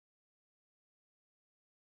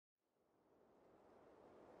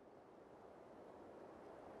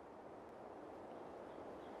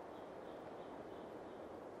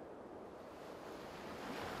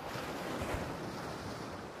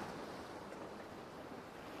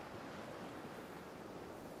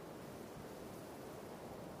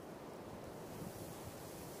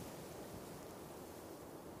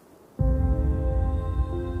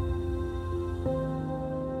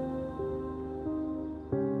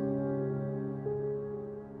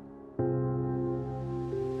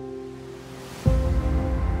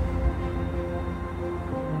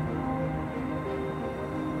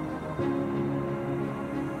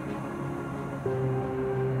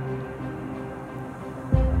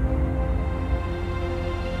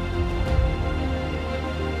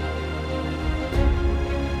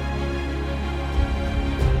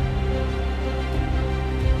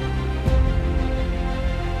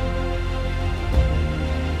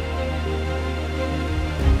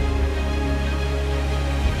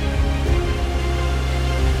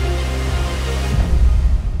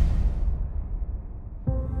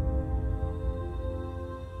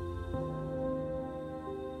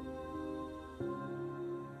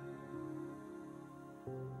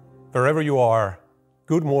Wherever you are,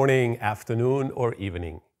 good morning, afternoon, or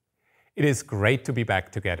evening. It is great to be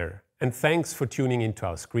back together, and thanks for tuning into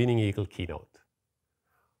our Screening Eagle keynote.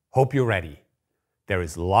 Hope you're ready. There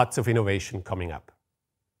is lots of innovation coming up.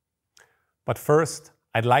 But first,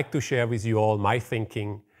 I'd like to share with you all my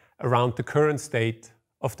thinking around the current state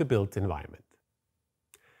of the built environment.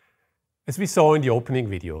 As we saw in the opening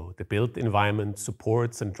video, the built environment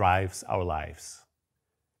supports and drives our lives.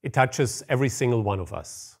 It touches every single one of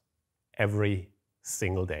us, every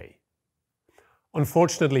single day.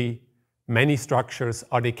 Unfortunately, many structures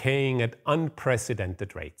are decaying at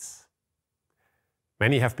unprecedented rates.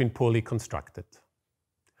 Many have been poorly constructed.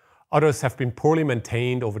 Others have been poorly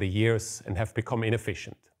maintained over the years and have become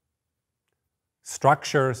inefficient.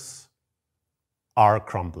 Structures are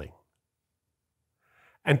crumbling.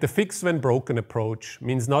 And the fix when broken approach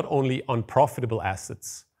means not only unprofitable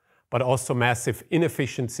assets, but also massive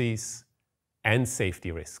inefficiencies and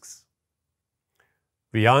safety risks.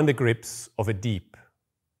 We are in the grips of a deep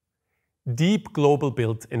global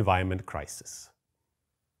built environment crisis.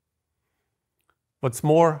 What's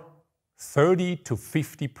more, 30 to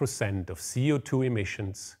 50% of CO2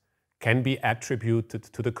 emissions can be attributed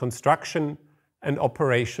to the construction and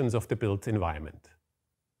operations of the built environment.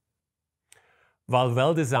 While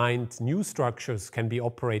well-designed new structures can be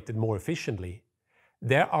operated more efficiently,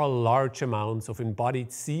 there are large amounts of embodied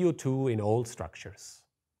CO2 in old structures.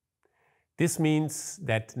 This means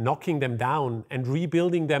that knocking them down and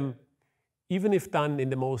rebuilding them, even if done in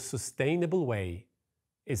the most sustainable way,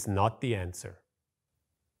 is not the answer.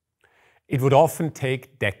 It would often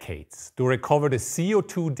take decades to recover the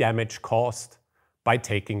CO2 damage caused by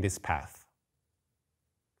taking this path.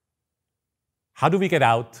 How do we get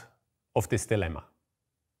out of this dilemma?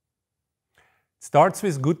 It starts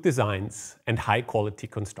with good designs and high-quality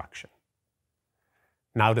construction.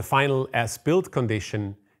 Now, the final as-built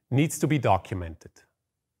condition needs to be documented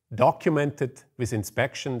with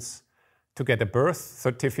inspections to get a birth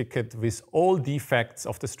certificate with all defects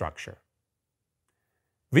of the structure.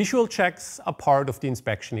 Visual checks are part of the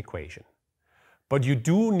inspection equation, but you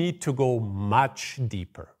do need to go much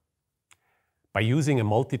deeper. By using a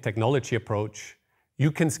multi-technology approach,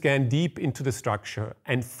 you can scan deep into the structure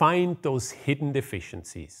and find those hidden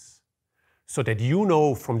deficiencies so that you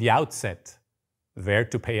know from the outset where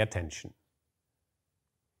to pay attention.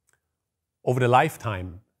 Over the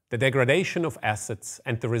lifetime, the degradation of assets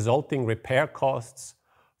and the resulting repair costs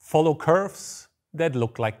follow curves that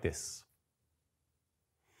look like this.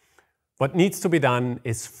 What needs to be done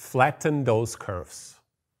is flatten those curves.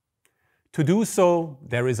 To do so,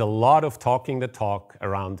 there is a lot of talking the talk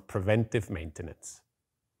around preventive maintenance.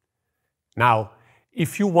 Now,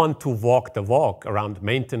 if you want to walk the walk around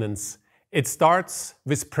maintenance, it starts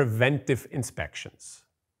with preventive inspections.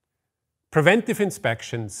 Preventive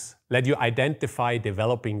inspections let you identify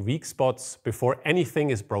developing weak spots before anything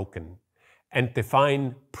is broken and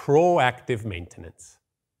define proactive maintenance.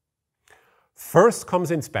 First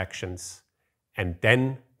comes inspections, and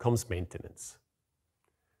then comes maintenance.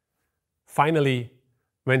 Finally,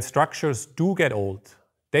 when structures do get old,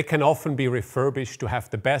 they can often be refurbished to have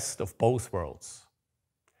the best of both worlds.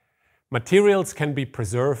 Materials can be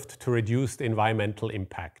preserved to reduce the environmental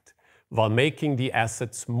impact, while making the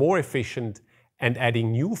assets more efficient and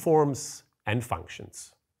adding new forms and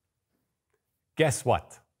functions. Guess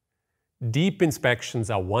what? Deep inspections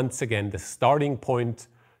are once again the starting point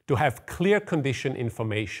to have clear condition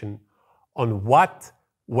information on what,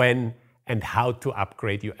 when, and how to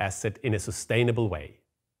upgrade your asset in a sustainable way.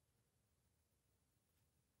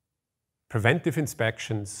 Preventive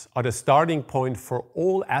inspections are the starting point for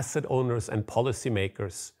all asset owners and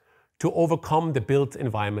policymakers to overcome the built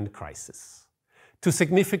environment crisis, to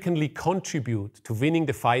significantly contribute to winning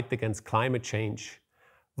the fight against climate change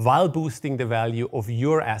while boosting the value of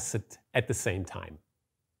your asset at the same time.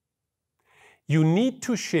 You need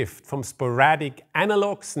to shift from sporadic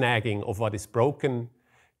analog snagging of what is broken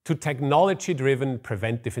to technology-driven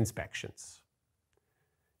preventive inspections.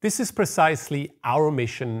 This is precisely our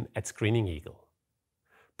mission at Screening Eagle,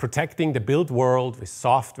 protecting the built world with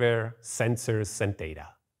software, sensors, and data.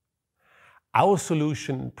 Our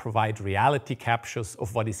solution provides reality captures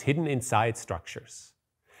of what is hidden inside structures,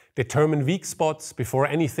 determine weak spots before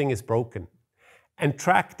anything is broken, and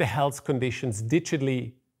track the health conditions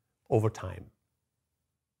digitally over time.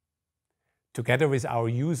 Together with our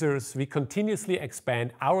users, we continuously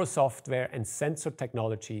expand our software and sensor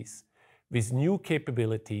technologies with new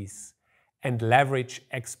capabilities and leverage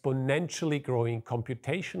exponentially growing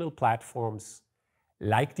computational platforms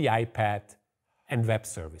like the iPad and web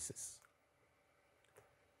services.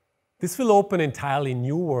 This will open entirely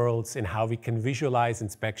new worlds in how we can visualize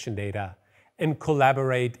inspection data and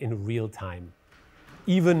collaborate in real time,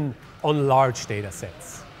 even on large data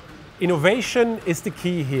sets. Innovation is the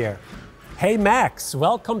key here. Hey Max,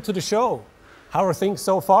 welcome to the show. How are things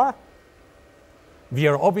so far? We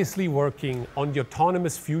are obviously working on the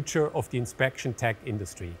autonomous future of the inspection tech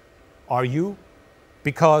industry. Are you?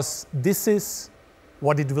 Because this is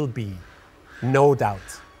what it will be, no doubt.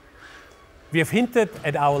 We have hinted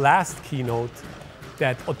at our last keynote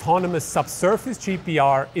that autonomous subsurface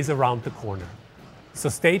GPR is around the corner. So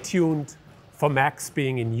stay tuned for Max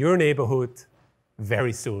being in your neighborhood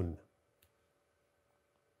very soon.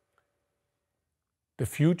 The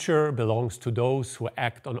future belongs to those who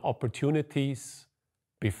act on opportunities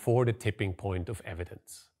before the tipping point of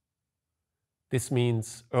evidence. This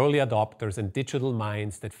means early adopters and digital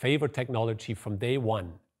minds that favor technology from day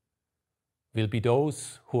one will be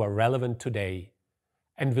those who are relevant today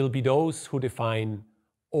and will be those who define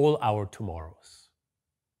all our tomorrows.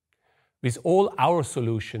 With all our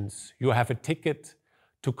solutions, you have a ticket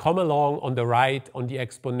to come along on the ride on the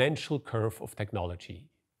exponential curve of technology.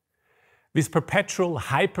 With perpetual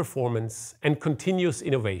high performance and continuous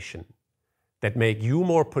innovation that make you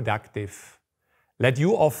more productive, let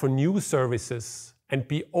you offer new services and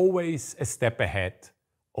be always a step ahead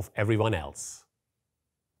of everyone else.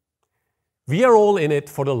 We are all in it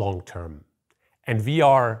for the long term, and we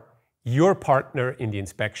are your partner in the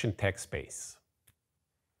inspection tech space.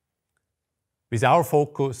 With our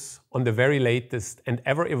focus on the very latest and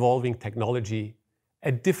ever-evolving technology,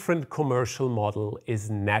 a different commercial model is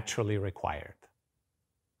naturally required.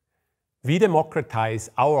 We democratize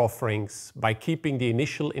our offerings by keeping the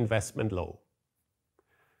initial investment low.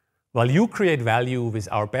 While you create value with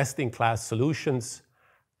our best-in-class solutions,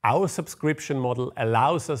 our subscription model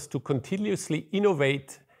allows us to continuously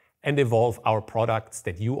innovate and evolve our products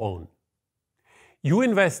that you own. You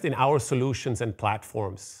invest in our solutions and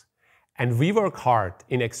platforms, and we work hard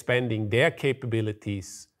in expanding their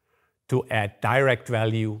capabilities to add direct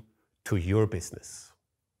value to your business.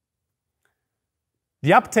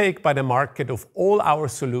 The uptake by the market of all our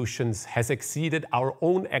solutions has exceeded our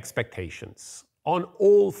own expectations on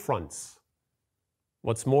all fronts.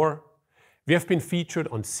 What's more, we have been featured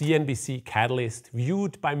on CNBC Catalyst,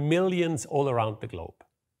 viewed by millions all around the globe.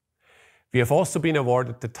 We have also been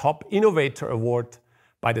awarded the Top Innovator Award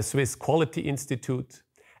by the Swiss Quality Institute.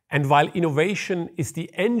 And while innovation is the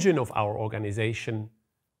engine of our organization,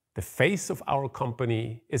 the face of our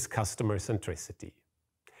company is customer centricity.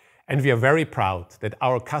 And we are very proud that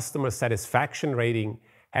our customer satisfaction rating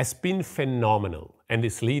has been phenomenal and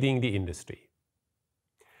is leading the industry.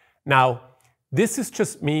 Now, this is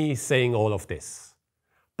just me saying all of this,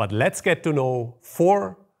 but let's get to know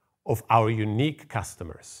 4 of our unique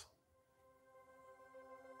customers.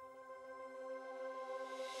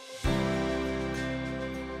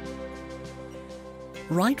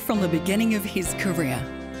 Right from the beginning of his career,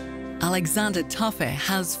 Alexander Tuffe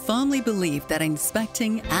has firmly believed that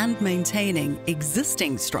inspecting and maintaining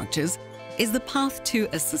existing structures is the path to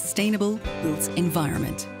a sustainable built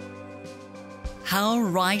environment. How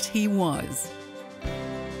right he was.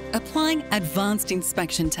 Applying advanced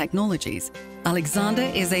inspection technologies, Alexander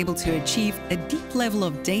is able to achieve a deep level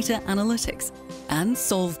of data analytics and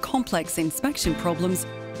solve complex inspection problems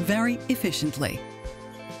very efficiently.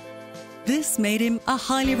 This made him a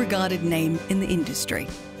highly regarded name in the industry,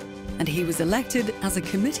 and he was elected as a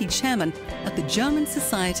committee chairman at the German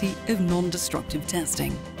Society of Non-Destructive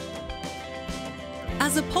Testing.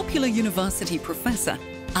 As a popular university professor,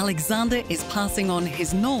 Alexander is passing on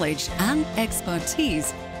his knowledge and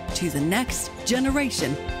expertise to the next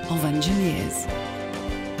generation of engineers.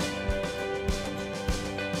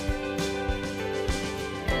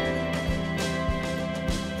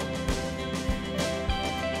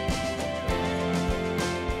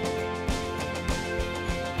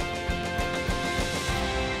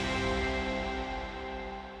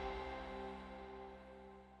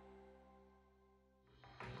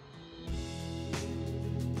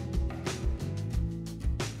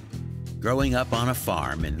 Growing up on a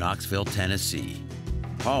farm in Knoxville, Tennessee,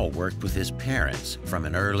 Paul worked with his parents from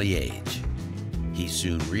an early age. He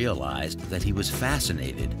soon realized that he was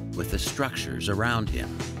fascinated with the structures around him.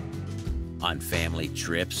 On family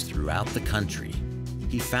trips throughout the country,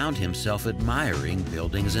 he found himself admiring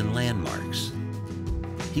buildings and landmarks.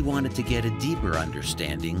 He wanted to get a deeper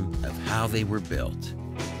understanding of how they were built.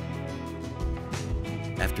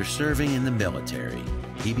 After serving in the military,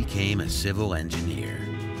 he became a civil engineer.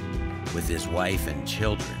 With his wife and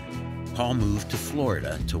children, Paul moved to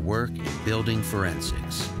Florida to work in building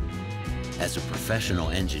forensics. As a professional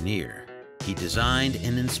engineer, he designed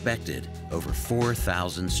and inspected over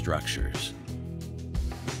 4,000 structures.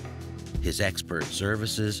 His expert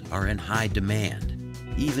services are in high demand,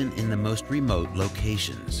 even in the most remote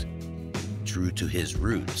locations. True to his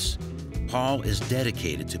roots, Paul is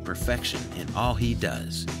dedicated to perfection in all he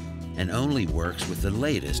does and only works with the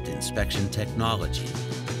latest inspection technology.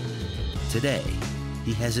 Today,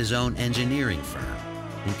 he has his own engineering firm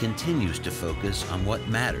and continues to focus on what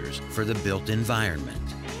matters for the built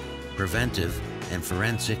environment: preventive and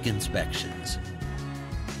forensic inspections.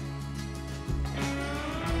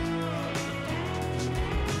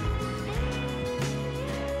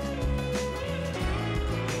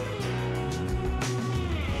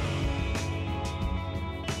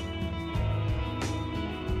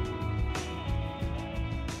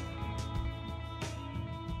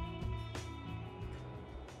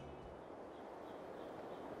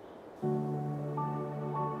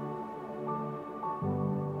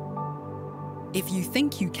 If you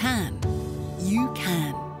think you can, you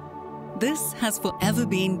can. This has forever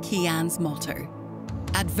been Kian's motto.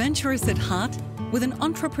 Adventurous at heart with an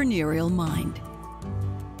entrepreneurial mind.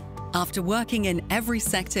 After working in every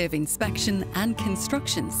sector of inspection and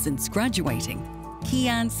construction since graduating,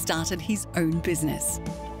 Kian started his own business.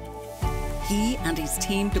 He and his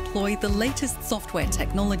team deployed the latest software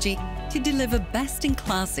technology to deliver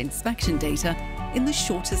best-in-class inspection data in the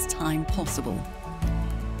shortest time possible.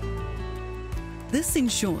 This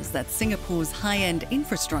ensures that Singapore's high-end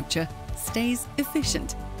infrastructure stays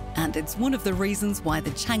efficient, and it's one of the reasons why the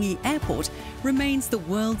Changi Airport remains the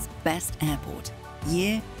world's best airport,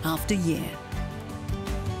 year after year.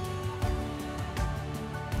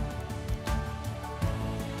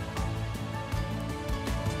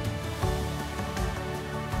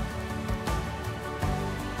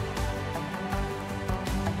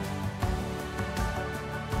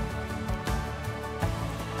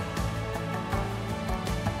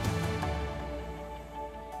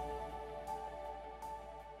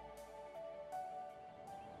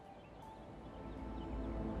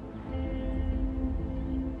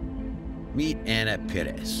 Meet Ana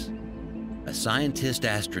Pires, a scientist,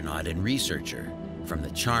 astronaut, and researcher from the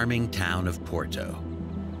charming town of Porto.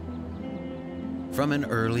 From an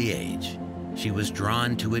early age, she was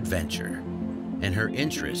drawn to adventure, and her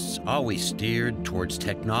interests always steered towards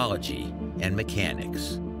technology and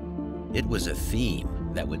mechanics. It was a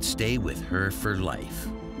theme that would stay with her for life.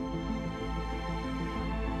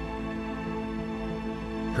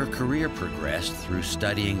 Her career progressed through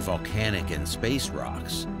studying volcanic and space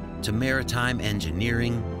rocks to maritime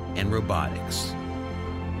engineering and robotics,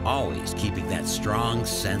 always keeping that strong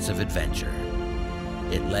sense of adventure.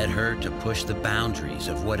 It led her to push the boundaries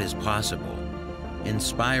of what is possible,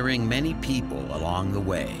 inspiring many people along the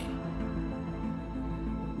way.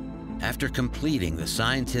 After completing the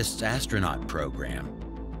Scientist's Astronaut program,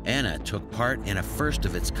 Ana took part in a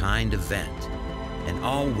first-of-its-kind event, an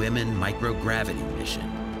all-women microgravity mission.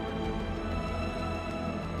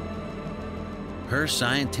 Her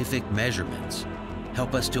scientific measurements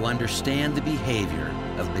help us to understand the behavior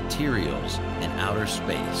of materials in outer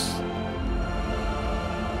space.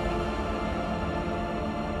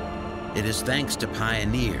 It is thanks to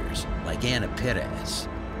pioneers like Ana Pires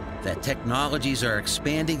that technologies are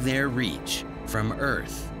expanding their reach from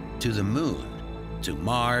Earth to the Moon, to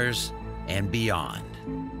Mars, and beyond.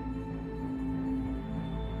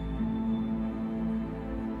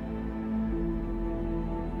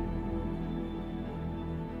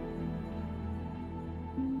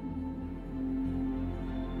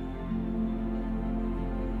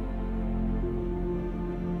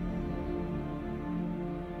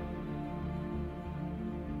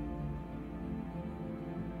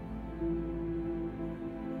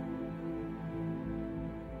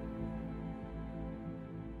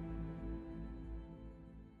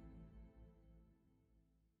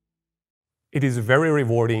 It is very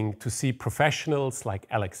rewarding to see professionals like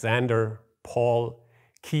Alexander, Paul,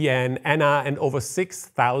 Kian, Anna, and over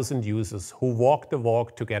 6,000 users who walk the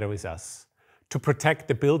walk together with us to protect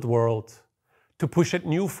the built world, to push at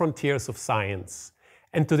new frontiers of science,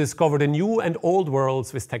 and to discover the new and old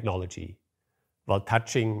worlds with technology, while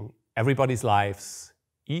touching everybody's lives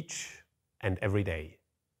each and every day.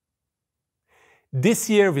 This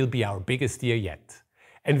year will be our biggest year yet,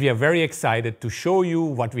 and we are very excited to show you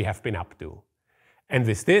what we have been up to. And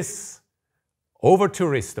with this, over to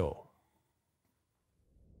Risto.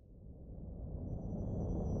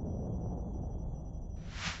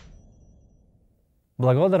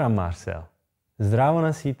 Благодарам, Marcel. Zdravo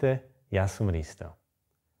na site, ja sam Risto.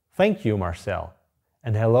 Thank you, Marcel,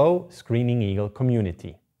 and hello, Screening Eagle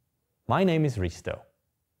community. My name is Risto.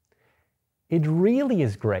 It really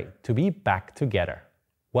is great to be back together.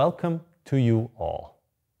 Welcome to you all.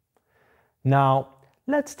 Now,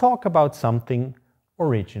 let's talk about something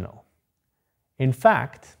original. In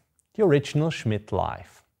fact, the original Schmidt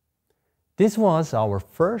Live. This was our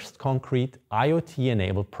first concrete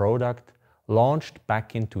IoT-enabled product launched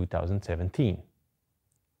back in 2017.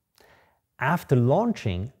 After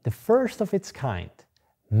launching the first of its kind,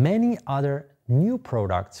 many other new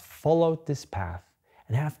products followed this path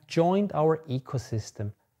and have joined our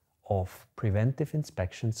ecosystem of preventive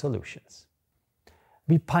inspection solutions.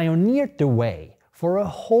 We pioneered the way for a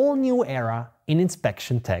whole new era in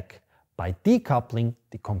inspection tech by decoupling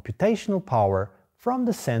the computational power from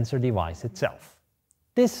the sensor device itself.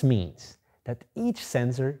 This means that each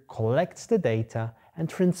sensor collects the data and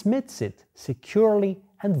transmits it securely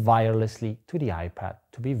and wirelessly to the iPad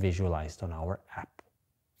to be visualized on our app.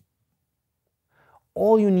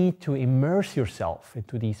 All you need to immerse yourself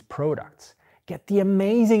into these products, get the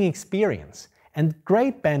amazing experience and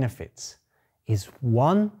great benefits, is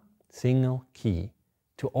one single key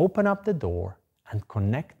to open up the door and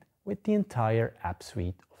connect with the entire app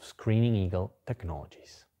suite of Screening Eagle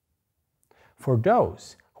technologies. For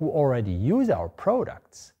those who already use our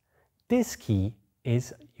products, this key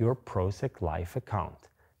is your ProSec Live account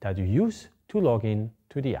that you use to log in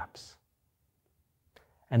to the apps.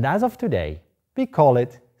 And as of today, we call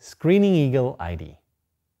it Screening Eagle ID.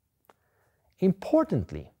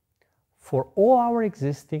 Importantly, for all our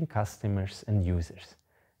existing customers and users,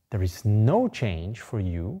 there is no change for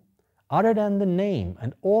you other than the name,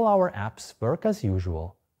 and all our apps work as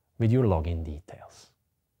usual with your login details.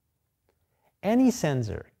 Any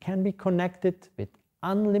sensor can be connected with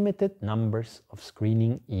unlimited numbers of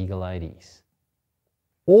Screening Eagle IDs.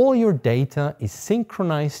 All your data is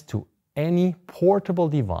synchronized to any portable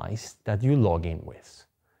device that you log in with,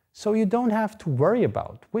 so you don't have to worry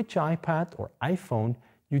about which iPad or iPhone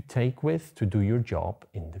you take with to do your job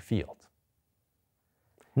in the field.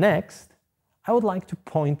 Next, I would like to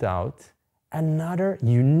point out another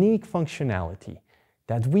unique functionality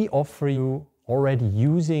that we offer you already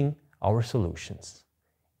using our solutions.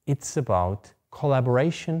 It's about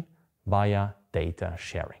collaboration via data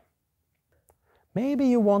sharing. Maybe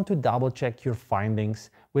you want to double-check your findings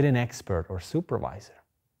with an expert or supervisor.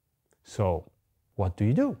 So, what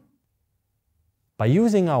do? By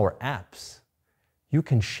using our apps, you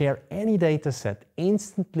can share any dataset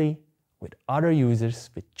instantly with other users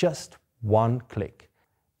with just one click,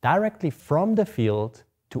 directly from the field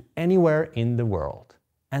to anywhere in the world,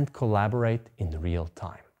 and collaborate in real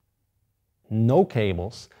time. No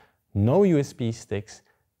cables, no USB sticks,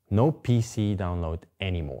 no PC download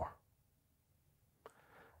anymore.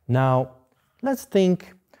 Now, let's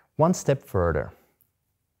think one step further.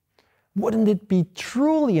 Wouldn't it be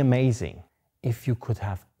truly amazing if you could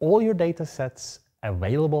have all your datasets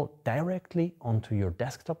available directly onto your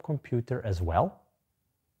desktop computer as well?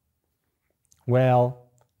 Well,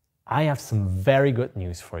 I have some very good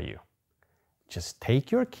news for you. Just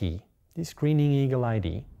take your key, the Screening Eagle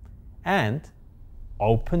ID, and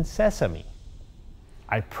open Sesame.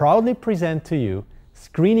 I proudly present to you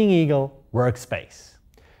Screening Eagle Workspace.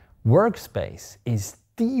 Workspace is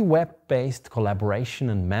the web-based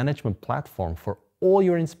collaboration and management platform for all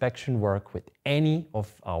your inspection work with any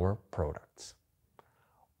of our products.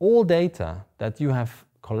 All data that you have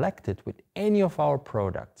collected with any of our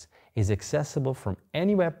products is accessible from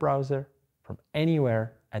any web browser, from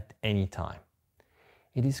anywhere, at any time.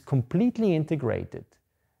 It is completely integrated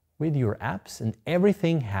with your apps and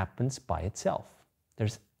everything happens by itself.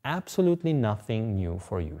 There's absolutely nothing new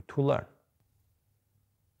for you to learn.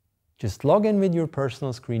 Just log in with your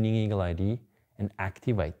personal Screening Eagle ID and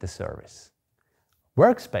activate the service.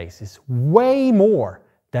 Workspace is way more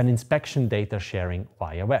than inspection data sharing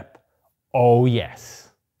via web. Oh yes!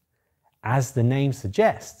 As the name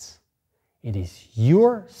suggests, it is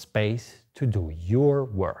your space to do your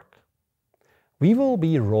work. We will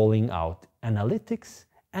be rolling out analytics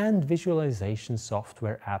and visualization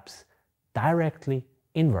software apps directly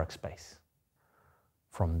in Workspace.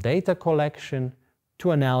 From data collection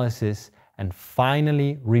to analysis and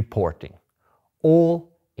finally reporting,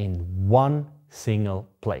 all in one single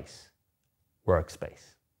place,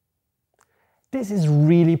 Workspace. This is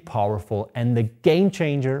really powerful and a game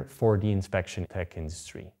changer for the inspection tech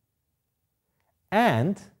industry.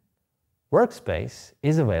 And Workspace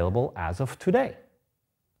is available as of today.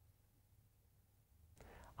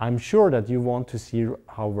 I'm sure that you want to see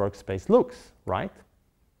how Workspace looks, right?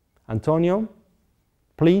 Antonio,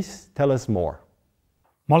 please tell us more.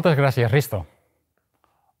 Muchas gracias, Risto.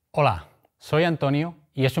 Hola, soy Antonio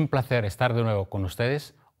y es un placer estar de nuevo con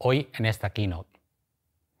ustedes hoy en esta Keynote.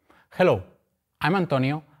 Hello, I'm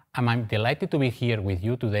Antonio, and I'm delighted to be here with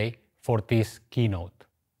you today for this keynote.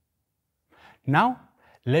 Now,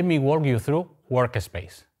 let me walk you through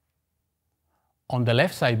Workspace. On the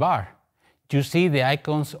left sidebar, you see the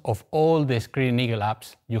icons of all the Screening Eagle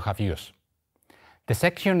apps you have used. The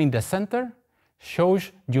section in the center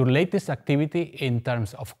shows your latest activity in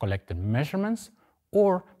terms of collected measurements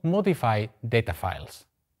or modified data files.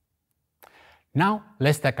 Now,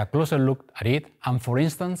 let's take a closer look at it and, for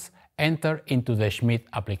instance, enter into the Schmidt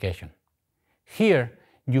application. Here,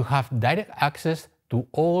 you have direct access to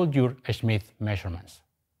all your Schmidt measurements.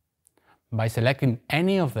 By selecting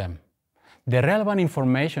any of them, the relevant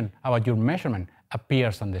information about your measurement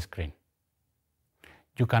appears on the screen.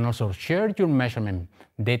 You can also share your measurement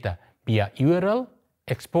data via URL,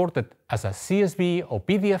 exported as a CSV or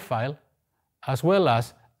PDF file, as well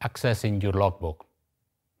as accessing your logbook.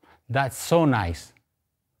 That's so nice.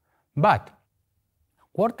 But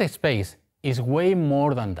Workspace is way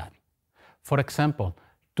more than that. For example,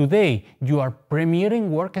 today you are premiering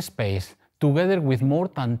Workspace together with more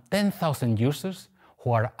than 10,000 users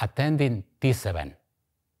who are attending this event.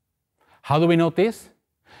 How do we know this?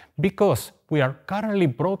 Because we are currently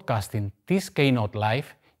broadcasting this keynote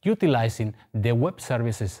live utilizing the web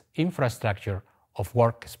services infrastructure of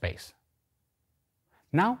Workspace.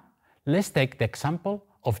 Now, let's take the example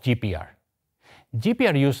of GPR.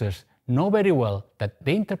 GPR users know very well that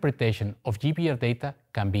the interpretation of GPR data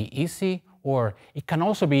can be easy, or it can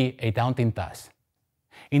also be a daunting task.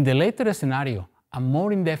 In the latter scenario, a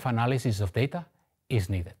more in-depth analysis of data is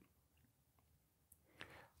needed.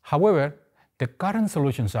 However, the current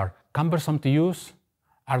solutions are cumbersome to use,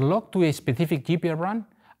 are locked to a specific GPR run,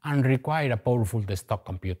 and require a powerful desktop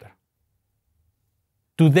computer.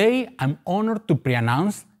 Today, I'm honored to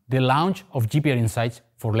pre-announce the launch of GPR Insights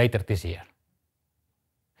for later this year.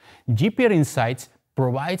 GPR Insights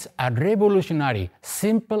provides a revolutionary,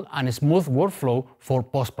 simple, and smooth workflow for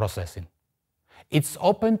post-processing. It's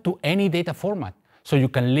open to any data format, so you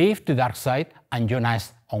can leave the dark side and join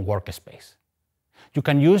us on Workspace. You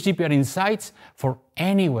can use GPR Insights for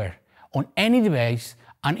anywhere, on any device,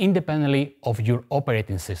 and independently of your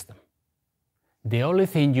operating system. The only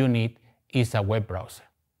thing you need is a web browser.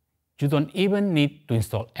 You don't even need to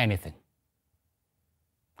install anything.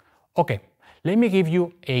 Okay, let me give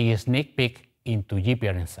you a sneak peek into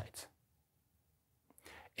GPR Insights.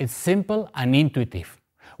 It's simple and intuitive.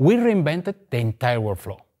 We reinvented the entire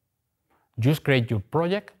workflow. Just create your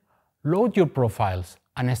project, load your profiles,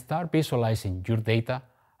 and start visualizing your data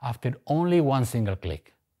after only one single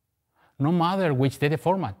click. No matter which data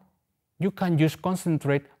format, you can just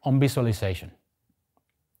concentrate on visualization.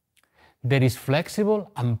 There is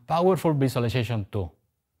flexible and powerful visualization too.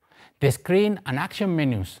 The screen and action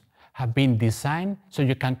menus have been designed so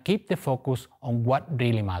you can keep the focus on what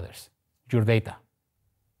really matters, your data.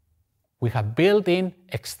 We have built-in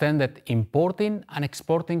extended importing and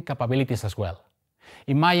exporting capabilities as well.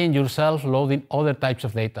 Imagine yourself loading other types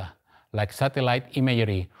of data, like satellite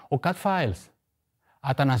imagery or CAD files.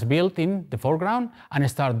 Add an as-built in the foreground and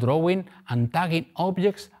start drawing and tagging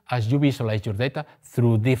objects as you visualize your data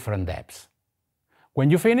through different depths. When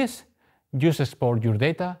you finish, just export your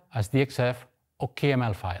data as DXF or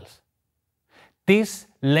KML files. This,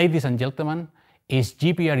 ladies and gentlemen, is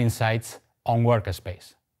GPR Insights on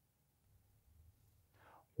Workspace.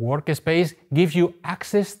 Workspace gives you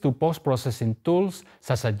access to post-processing tools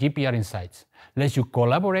such as GPR Insights, lets you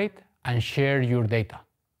collaborate and share your data.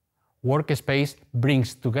 Workspace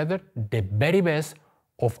brings together the very best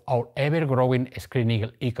of our ever-growing Screening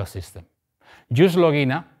Eagle ecosystem. Just log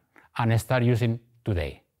in and start using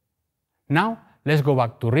today. Now, let's go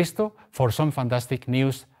back to Risto for some fantastic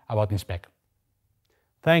news about Inspect.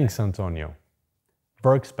 Thanks, Antonio.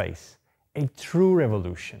 Workspace, a true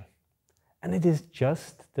revolution. And it is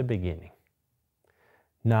just the beginning.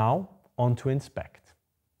 Now, on to Inspect.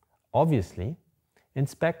 Obviously,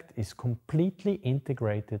 Inspect is completely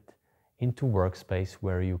integrated into Workspace,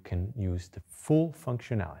 where you can use the full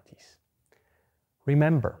functionalities.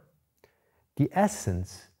 Remember, the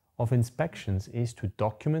essence of inspections is to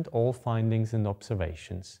document all findings and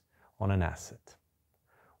observations on an asset.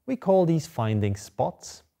 We call these findings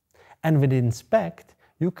spots, and with Inspect,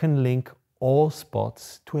 you can link all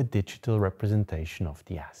spots to a digital representation of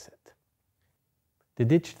the asset. The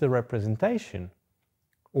digital representation,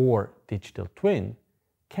 or digital twin,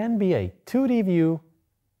 can be a 2D view,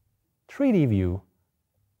 3D view,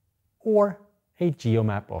 or a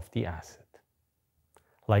geomap of the asset.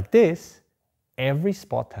 Like this, every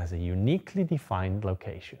spot has a uniquely defined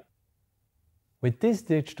location. With this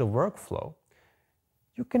digital workflow,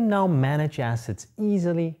 you can now manage assets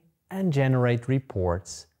easily and generate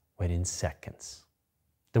reports within seconds.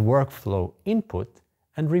 The workflow input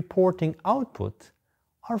and reporting output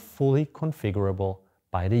are fully configurable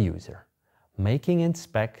by the user, making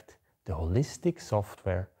Inspect the holistic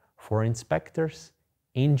software for inspectors,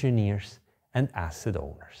 engineers, and asset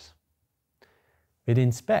owners. With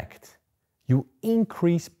Inspect, you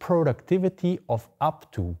increase productivity of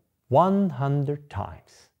up to 100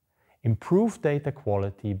 times, improve data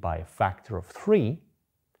quality by a factor of 3,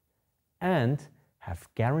 and have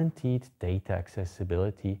guaranteed data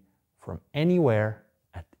accessibility from anywhere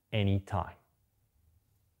at any time.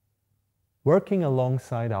 Working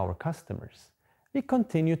alongside our customers, we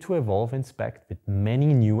continue to evolve Inspect with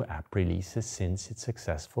many new app releases since its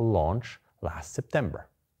successful launch last September.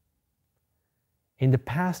 In the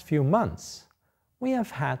past few months, we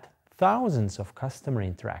have had thousands of customer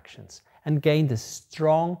interactions and gained a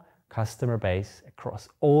strong customer base across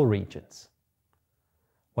all regions.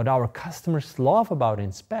 What our customers love about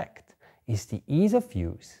Inspect is the ease of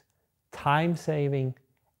use, time saving,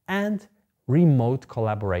 and remote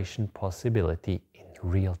collaboration possibility in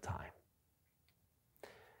real time.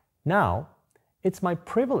 Now, it's my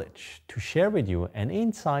privilege to share with you an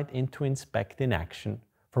insight into Inspect in action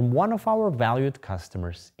from one of our valued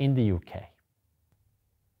customers in the UK.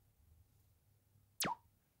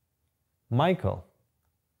 Michael,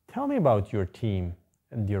 tell me about your team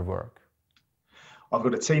and your work. I've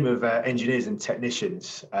got a team of engineers and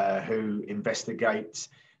technicians who investigate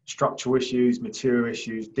structural issues, material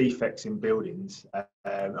issues, defects in buildings,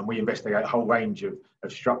 and we investigate a whole range of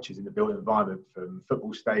structures in the built environment, from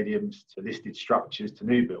football stadiums to listed structures to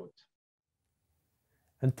new builds.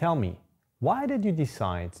 And tell me, why did you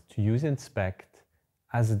decide to use Inspect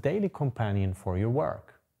as a daily companion for your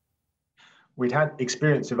work? We'd had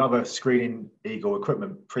experience of other screening Eagle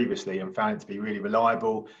equipment previously and found it to be really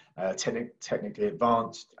reliable, technically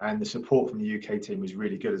advanced, and the support from the UK team was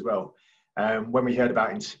really good as well. When we heard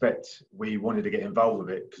about Inspect, we wanted to get involved with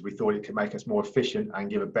it because we thought it could make us more efficient and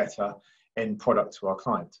give a better end product to our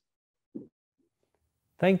client.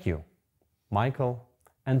 Thank you, Michael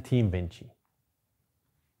and Team Vinci.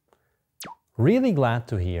 Really glad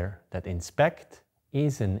to hear that Inspect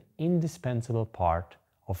is an indispensable part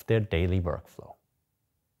of their daily workflow.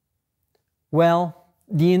 Well,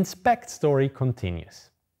 the Inspect story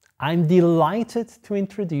continues. I'm delighted to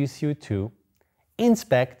introduce you to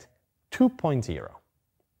Inspect 2.0.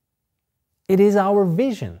 It is our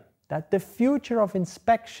vision that the future of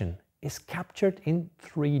inspection is captured in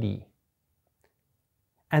 3D.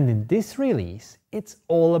 And in this release, it's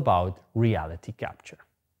all about reality capture.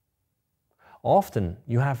 Often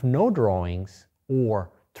you have no drawings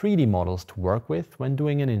or 3D models to work with when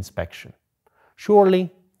doing an inspection.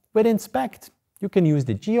 Surely, with Inspect, you can use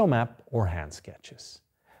the geomap or hand sketches.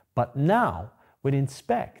 But now, with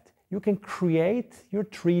Inspect, you can create your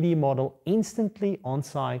 3D model instantly on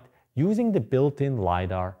site using the built-in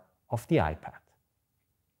LiDAR of the iPad.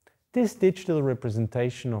 This digital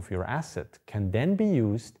representation of your asset can then be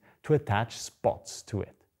used to attach spots to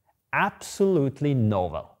it. Absolutely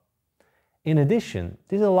novel. In addition,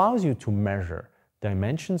 this allows you to measure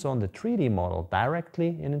dimensions on the 3D model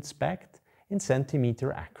directly in Inspect in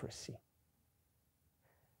centimeter accuracy.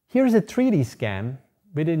 Here's a 3D scan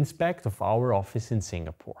with Inspect of our office in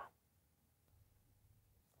Singapore.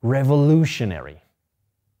 Revolutionary.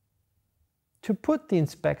 To put the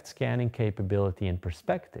Inspect scanning capability in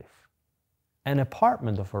perspective, an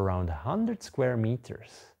apartment of around 100 square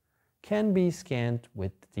meters can be scanned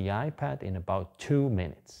with the iPad in about 2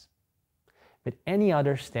 minutes. With any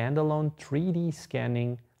other standalone 3D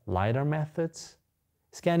scanning LiDAR methods,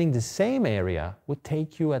 scanning the same area would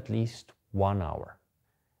take you at least 1 hour.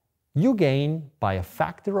 You gain by a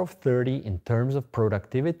factor of 30 in terms of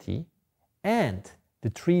productivity, and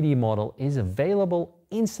the 3D model is available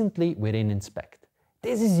instantly within Inspect.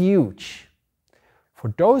 This is huge.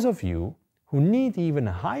 For those of you who need even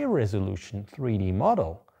a higher resolution 3D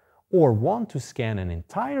model or want to scan an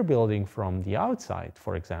entire building from the outside,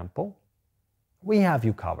 for example, we have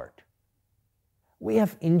you covered. We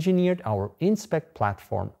have engineered our Inspect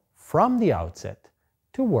platform from the outset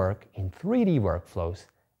to work in 3D workflows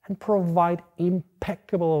and provide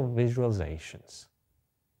impeccable visualizations.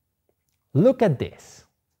 Look at this.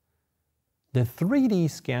 The 3D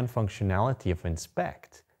scan functionality of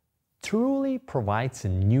Inspect truly provides a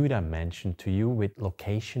new dimension to you with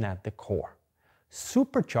location at the core,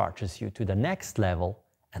 supercharges you to the next level,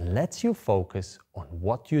 and lets you focus on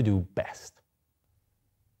what you do best.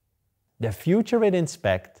 The future with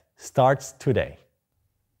Inspect starts today.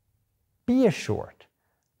 Be assured,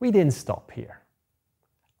 we didn't stop here.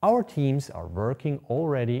 Our teams are working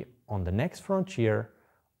already on the next frontier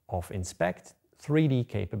of Inspect 3D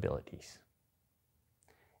capabilities.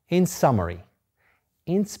 In summary,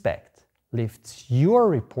 Inspect lifts your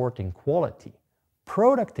reporting quality,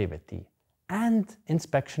 productivity, and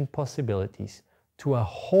inspection possibilities to a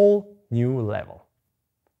whole new level.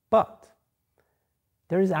 But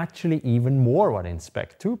there is actually even more what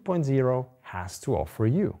Inspect 2.0 has to offer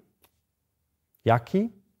you. Jaki,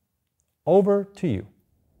 over to you.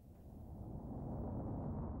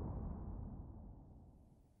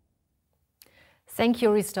 Thank you,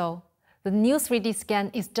 Risto. The new 3D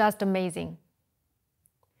scan is just amazing.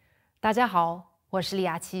 大家好，我是李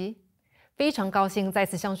雅琪，非常高兴再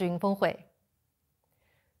次相聚云峰会。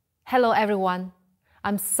Hello everyone,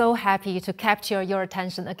 I'm so happy to capture your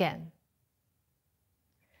attention again.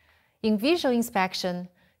 In visual inspection,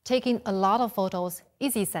 taking a lot of photos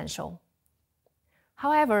is essential.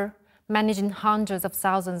 However, managing hundreds of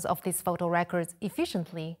thousands of these photo records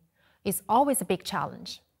efficiently is always a big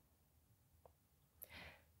challenge.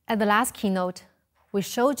 At the last keynote, we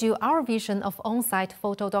showed you our vision of on-site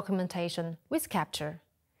photo documentation with Capture,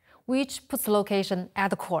 which puts location at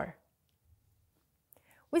the core.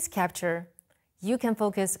 With Capture, you can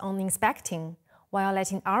focus on inspecting while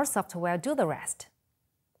letting our software do the rest.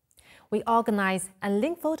 We organize and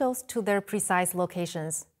link photos to their precise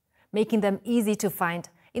locations, making them easy to find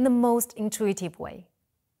in the most intuitive way.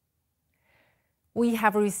 We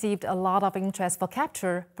have received a lot of interest for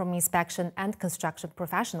Capture from inspection and construction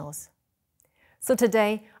professionals. So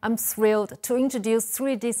today, I'm thrilled to introduce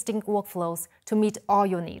 3 distinct workflows to meet all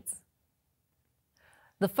your needs.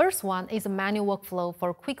 The first one is a manual workflow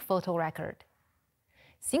for quick photo record.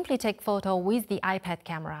 Simply take photo with the iPad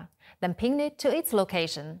camera, then pin it to its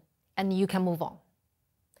location, and you can move on.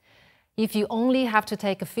 If you only have to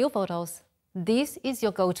take a few photos, this is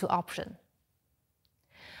your go-to option.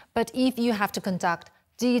 But if you have to conduct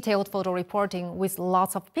detailed photo reporting with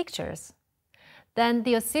lots of pictures, then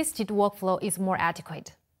the assisted workflow is more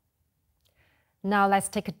adequate. Now let's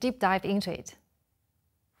take a deep dive into it.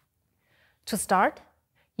 To start,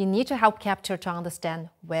 you need to help Capture to understand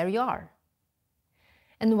where you are.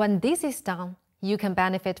 And when this is done, you can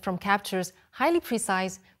benefit from Capture's highly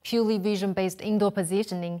precise, purely vision-based indoor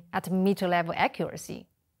positioning at meter-level accuracy.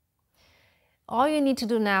 All you need to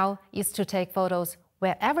do now is to take photos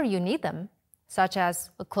wherever you need them, such as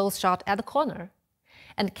a close shot at the corner,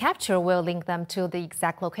 and Capture will link them to the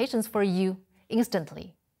exact locations for you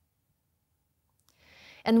instantly.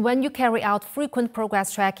 And when you carry out frequent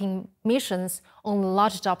progress tracking missions on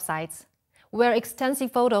large job sites, where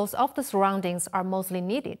extensive photos of the surroundings are mostly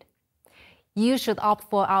needed, you should opt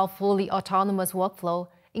for our fully autonomous workflow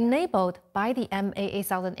enabled by the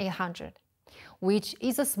MA8800, which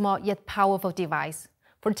is a small yet powerful device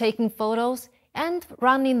for taking photos and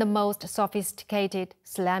running the most sophisticated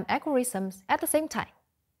SLAM algorithms at the same time.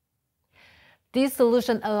 This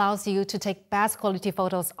solution allows you to take best quality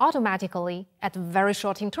photos automatically at very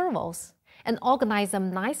short intervals and organize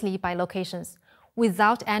them nicely by locations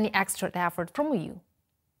without any extra effort from you.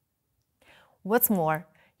 What's more,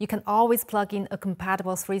 you can always plug in a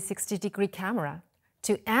compatible 360-degree camera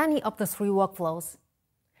to any of the 3 workflows.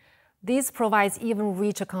 This provides even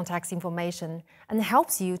richer context information and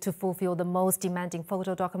helps you to fulfill the most demanding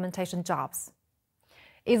photo documentation jobs.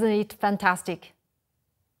 Isn't it fantastic?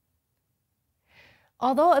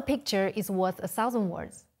 Although a picture is worth 1,000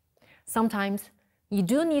 words, sometimes you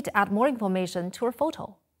do need to add more information to a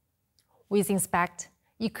photo. With Inspect,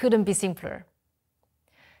 it couldn't be simpler.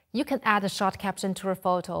 You can add a short caption to a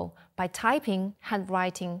photo by typing,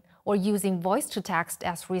 handwriting, or using voice-to-text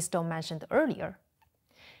as Risto mentioned earlier.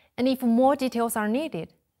 And if more details are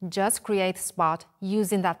needed, just create a spot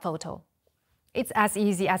using that photo. It's as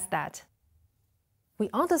easy as that. We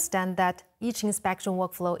understand that each inspection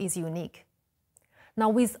workflow is unique. Now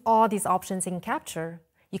with all these options in Capture,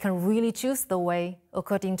 you can really choose the way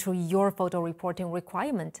according to your photo reporting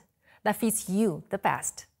requirement that fits you the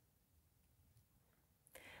best.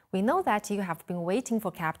 We know that you have been waiting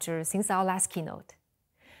for Capture since our last keynote.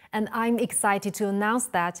 And I'm excited to announce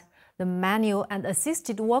that the manual and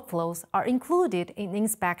assisted workflows are included in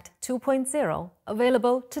Inspect 2.0,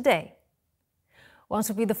 available today. Want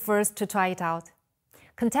to be the first to try it out?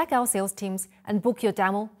 Contact our sales teams and book your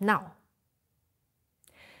demo now.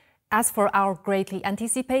 As for our greatly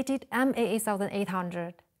anticipated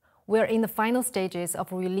MA8800, we're in the final stages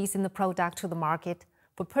of releasing the product to the market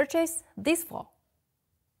for purchase this fall.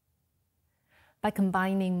 By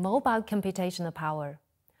combining mobile computational power,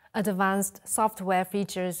 advanced software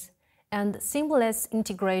features, and seamless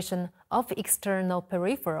integration of external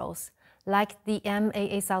peripherals like the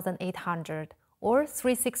MA8800 or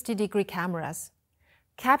 360-degree cameras,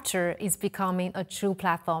 Capture is becoming a true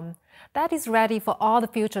platform that is ready for all the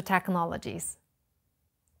future technologies.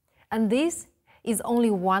 And this is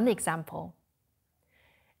only one example.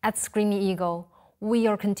 At Screening Eagle, we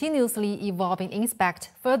are continuously evolving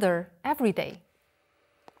Inspect further every day.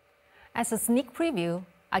 As a sneak preview,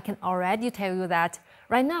 I can already tell you that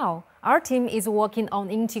right now, our team is working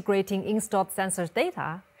on integrating installed sensor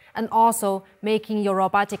data and also making your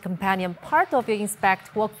robotic companion part of your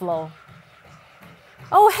Inspect workflow.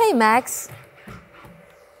 Oh, hey, Max.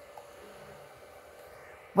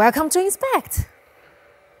 Welcome to Inspect.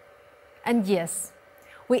 And yes,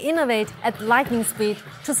 we innovate at lightning speed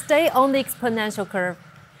to stay on the exponential curve,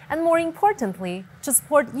 and more importantly, to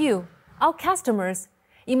support you, our customers,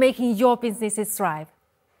 in making your businesses thrive.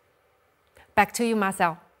 Back to you,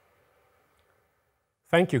 Marcel.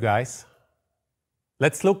 Thank you, guys.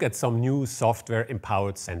 Let's look at some new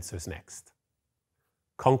software-empowered sensors next.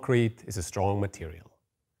 Concrete is a strong material.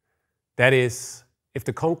 That is, if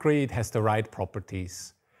the concrete has the right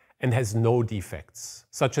properties and has no defects,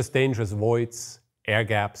 such as dangerous voids, air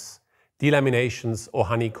gaps, delaminations, or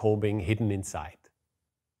honeycombing hidden inside.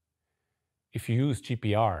 If you use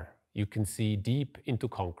GPR, you can see deep into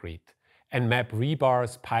concrete and map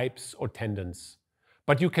rebars, pipes, or tendons,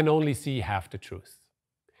 but you can only see half the truth.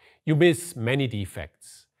 You miss many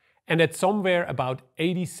defects, and at somewhere about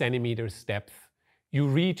 80 centimeters depth, you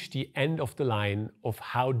reach the end of the line of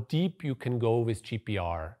how deep you can go with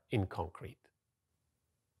GPR in concrete.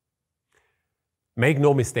 Make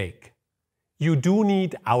no mistake, you do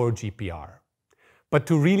need our GPR, but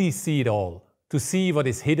to really see it all, to see what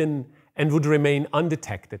is hidden and would remain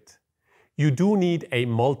undetected, you do need a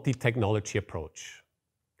multi-technology approach.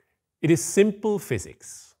 It is simple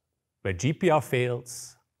physics, where GPR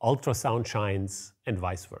fails, ultrasound shines, and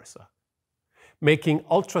vice versa, making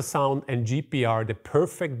ultrasound and GPR the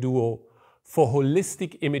perfect duo for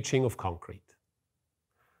holistic imaging of concrete.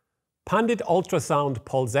 Pandit ultrasound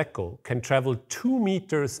pulse echo can travel 2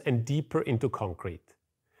 meters and deeper into concrete,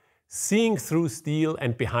 seeing through steel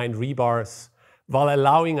and behind rebars, while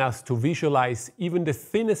allowing us to visualize even the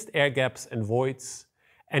thinnest air gaps and voids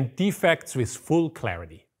and defects with full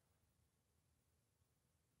clarity.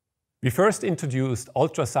 We first introduced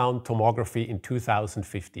ultrasound tomography in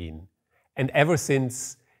 2015, and ever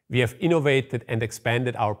since, we have innovated and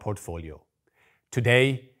expanded our portfolio.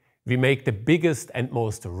 Today, we make the biggest and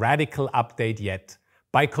most radical update yet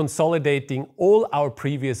by consolidating all our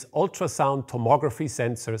previous ultrasound tomography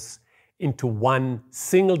sensors into one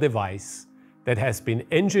single device that has been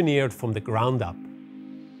engineered from the ground up.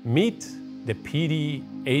 Meet the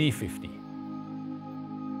PD-8050.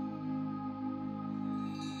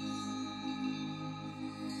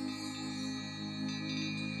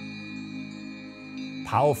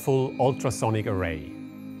 Powerful ultrasonic array.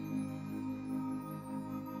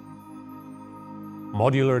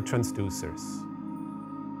 Modular transducers.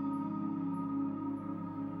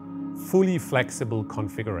 Fully flexible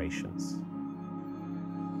configurations.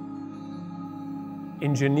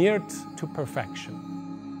 Engineered to perfection.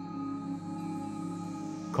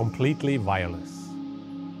 Completely wireless.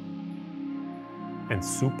 And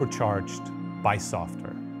supercharged by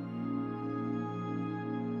software.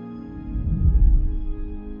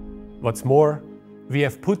 What's more, we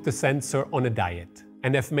have put the sensor on a diet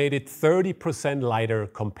and have made it 30% lighter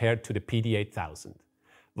compared to the PD-8000,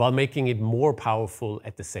 while making it more powerful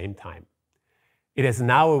at the same time. It has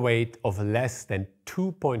now a weight of less than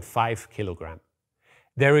 2.5 kilograms.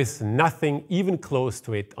 There is nothing even close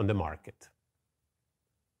to it on the market.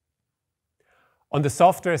 On the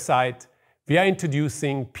software side, we are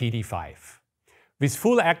introducing PD5, with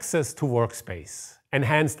full access to workspace,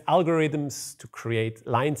 enhanced algorithms to create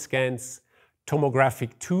line scans,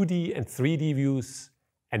 tomographic 2D and 3D views,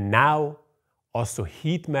 and now also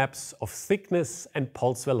heat maps of thickness and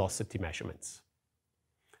pulse velocity measurements.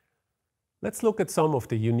 Let's look at some of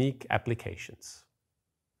the unique applications.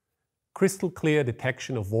 Crystal clear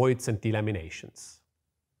detection of voids and delaminations.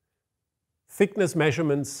 Thickness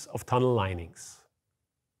measurements of tunnel linings.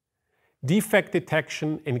 Defect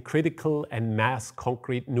detection in critical and mass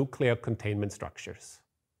concrete nuclear containment structures.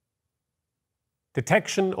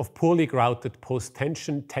 Detection of poorly grouted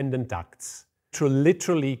post-tension tendon ducts to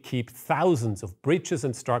literally keep thousands of bridges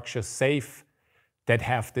and structures safe that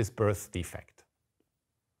have this birth defect.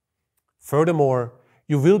 Furthermore,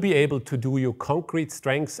 you will be able to do your concrete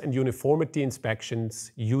strengths and uniformity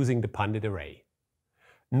inspections using the Pandit array.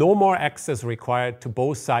 No more access required to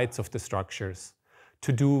both sides of the structures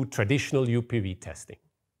to do traditional UPV testing.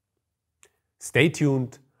 Stay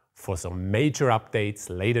tuned for some major updates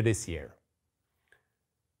later this year.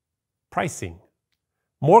 Pricing.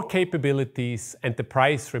 More capabilities, and the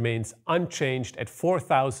price remains unchanged at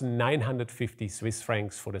 4,950 Swiss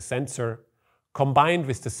francs for the sensor, combined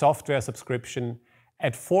with the software subscription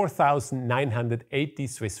at 4,980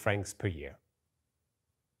 Swiss francs per year.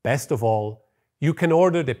 Best of all, you can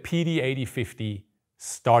order the PD8050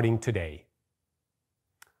 starting today.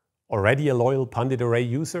 Already a loyal Pandit Array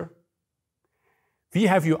user? We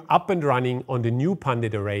have you up and running on the new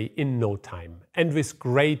Pandit Array in no time and with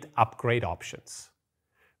great upgrade options.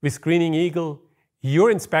 With Screening Eagle,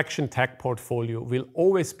 your InspectionTech portfolio will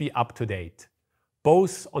always be up to date,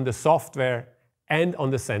 both on the software and on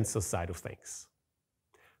the sensor side of things.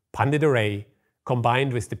 Pandit Array,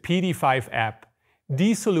 combined with the PD5 app,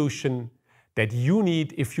 the solution that you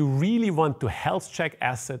need if you really want to health check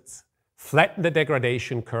assets, flatten the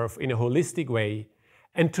degradation curve in a holistic way,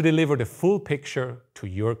 and to deliver the full picture to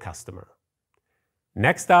your customer.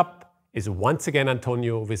 Next up is once again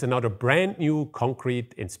Antonio with another brand new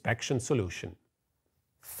concrete inspection solution.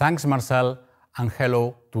 Thanks, Marcel, and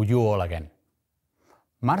hello to you all again.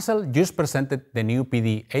 Marcel just presented the new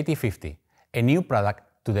PD8050, a new product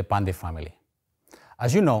to the Pandit family.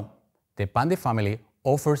 As you know, the Pandit family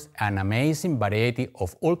offers an amazing variety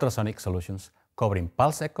of ultrasonic solutions covering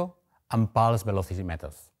pulse echo and pulse velocity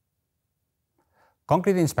methods.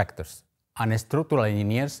 Concrete inspectors and structural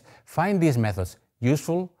engineers find these methods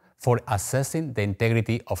useful for assessing the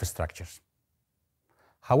integrity of structures.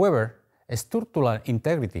 However, structural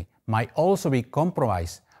integrity might also be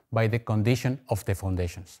compromised by the condition of the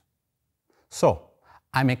foundations. So,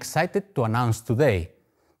 I'm excited to announce today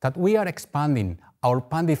that we are expanding our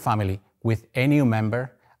Pandit family with a new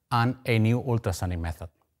member and a new ultrasonic method.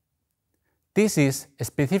 This is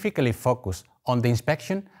specifically focused on the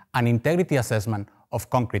inspection and integrity assessment of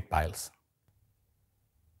concrete piles.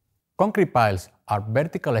 Concrete piles are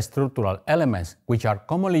vertical structural elements which are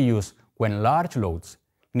commonly used when large loads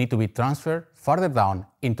need to be transferred further down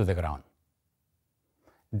into the ground.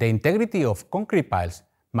 The integrity of concrete piles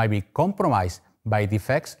might be compromised by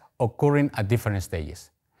defects occurring at different stages,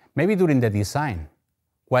 maybe during the design,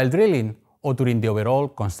 while drilling, or during the overall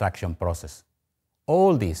construction process.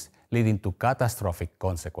 All this leading to catastrophic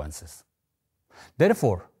consequences.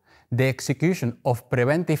 Therefore, the execution of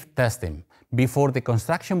preventive testing before the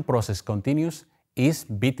construction process continues is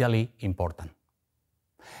vitally important.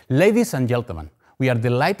 Ladies and gentlemen, we are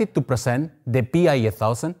delighted to present the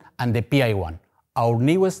PI8000 and the PI1, our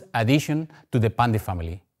newest addition to the Pandit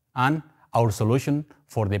family, and our solution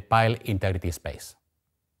for the pile integrity space.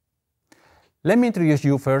 Let me introduce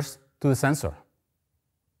you first to the sensor.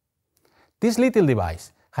 This little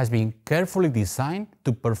device has been carefully designed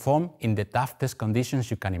to perform in the toughest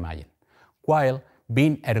conditions you can imagine, while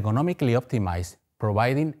being ergonomically optimized,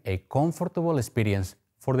 providing a comfortable experience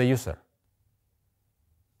for the user.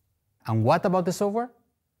 And what about the software?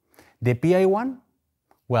 The PI1?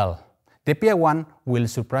 Well, the PI1 will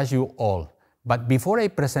surprise you all, but before I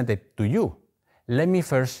present it to you, let me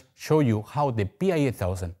first show you how the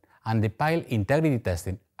PI8000 and the pile integrity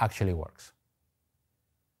testing actually works.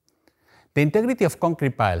 The integrity of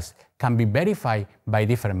concrete piles can be verified by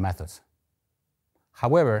different methods.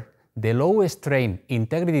 However, the low-strain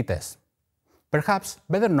integrity test, perhaps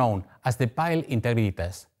better known as the pile integrity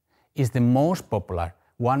test, is the most popular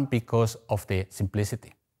one because of the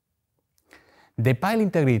simplicity. The pile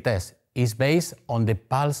integrity test is based on the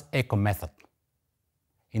pulse echo method.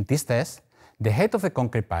 In this test, the head of the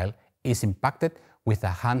concrete pile is impacted with a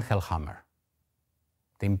handheld hammer.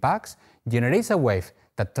 The impact generates a wave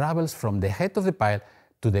that travels from the head of the pile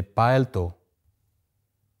to the pile toe,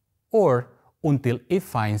 or until it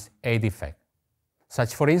finds a defect,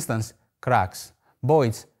 such for instance cracks,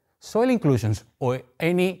 voids, soil inclusions, or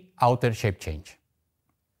any outer shape change.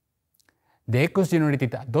 The echoes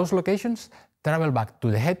generated at those locations travel back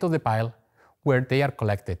to the head of the pile, where they are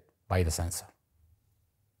collected by the sensor.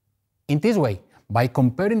 In this way, by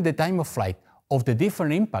comparing the time of flight of the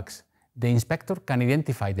different impacts, the inspector can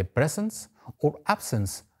identify the presence or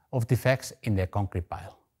absence of defects in the concrete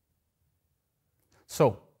pile.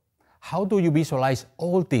 So, how do you visualize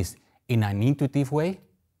all this in an intuitive way?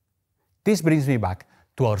 This brings me back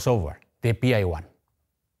to our software, the PI1.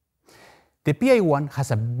 The PI1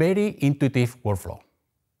 has a very intuitive workflow.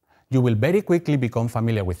 You will very quickly become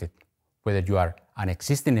familiar with it, whether you are an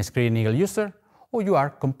existing Screening Eagle user or you are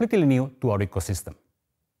completely new to our ecosystem.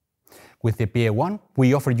 With the PI1,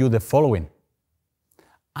 we offer you the following: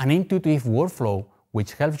 an intuitive workflow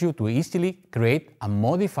which helps you to easily create and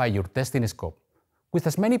modify your testing scope with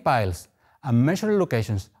as many piles and measuring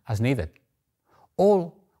locations as needed,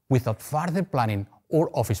 all without further planning or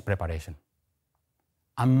office preparation.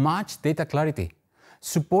 And much data clarity,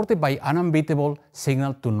 supported by an unbeatable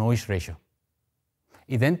signal-to-noise ratio.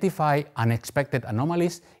 Identify unexpected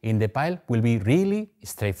anomalies in the pile will be really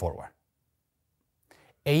straightforward.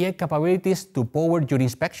 AI capabilities to power your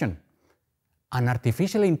inspection. An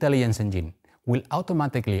artificial intelligence engine will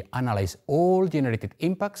automatically analyze all generated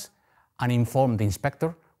impacts and inform the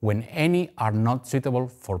inspector when any are not suitable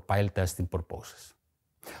for pile testing purposes.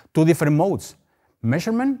 Two different modes,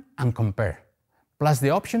 measurement and compare, plus the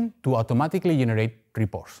option to automatically generate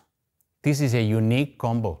reports. This is a unique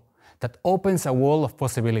combo that opens a world of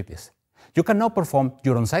possibilities. You can now perform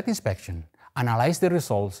your on-site inspection, analyze the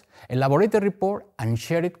results, elaborate the report, and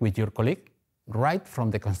share it with your colleague right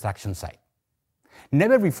from the construction site.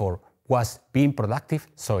 Never before was being productive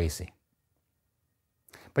so easy.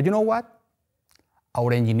 But you know what?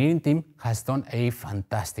 Our engineering team has done a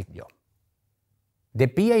fantastic job. The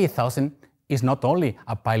PA1000 is not only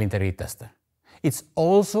a pile integrity tester, it's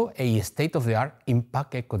also a state-of-the-art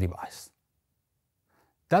impact echo device.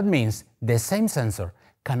 That means the same sensor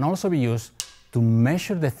can also be used to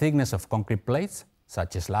measure the thickness of concrete plates,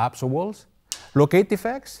 such as slabs or walls, locate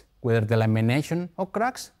defects, whether the lamination or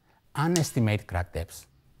cracks, and estimate crack depths.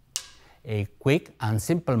 A quick and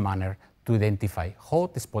simple manner to identify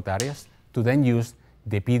hot spot areas to then use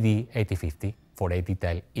the PD8050 for a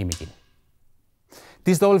detailed imaging.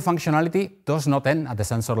 This double functionality does not end at the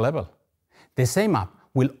sensor level. The same app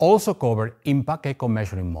will also cover impact echo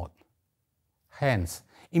measuring mode. Hence,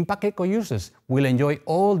 impact echo users will enjoy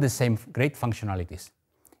all the same great functionalities: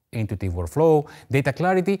 intuitive workflow, data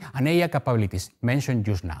clarity, and AI capabilities mentioned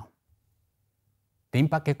just now. The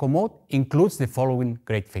impact echo mode includes the following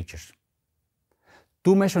great features: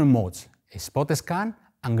 two measuring modes, a spot scan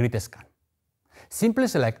and grid scan. Simply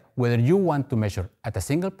select whether you want to measure at a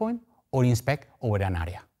single point or inspect over an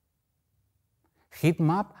area. Heat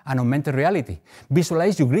map and augmented reality.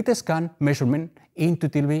 Visualize your grid scan measurement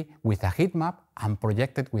intuitively with a heat map and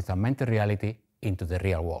project it with augmented reality into the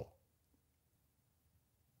real world.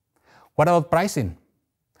 What about pricing?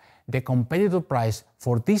 The competitive price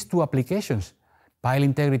for these two applications, pile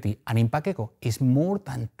integrity and impact echo, is more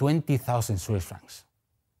than 20,000 Swiss francs.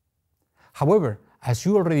 However, as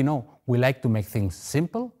you already know, we like to make things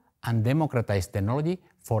simple and democratize technology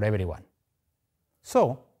for everyone.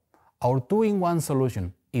 So, our two-in-one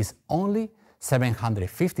solution is only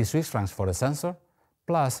 750 Swiss francs for the sensor,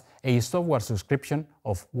 plus a software subscription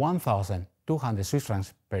of 1,200 Swiss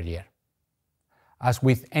francs per year. As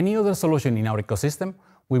with any other solution in our ecosystem,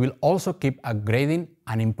 we will also keep upgrading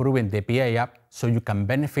and improving the PI app so you can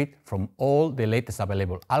benefit from all the latest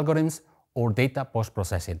available algorithms or data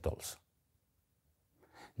post-processing tools.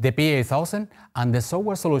 The PA1000 and the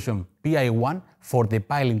software solution PI1 for the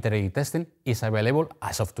pile integrity testing is available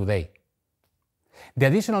as of today. The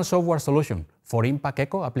additional software solution for impact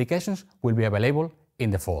echo applications will be available in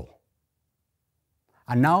the fall.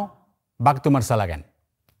 And now, back to Marcel again.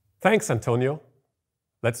 Thanks, Antonio.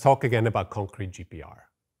 Let's talk again about concrete GPR.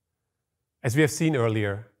 As we have seen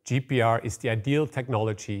earlier, GPR is the ideal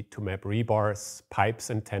technology to map rebars, pipes,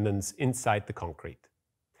 and tenons inside the concrete.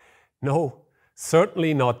 No,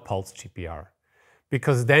 certainly not pulse GPR,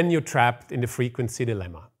 because then you're trapped in the frequency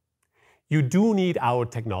dilemma. You do need our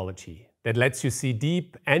technology that lets you see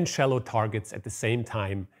deep and shallow targets at the same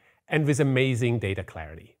time and with amazing data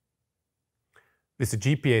clarity. With the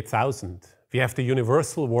GP8000, we have the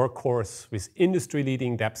universal workhorse with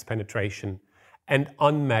industry-leading depth penetration and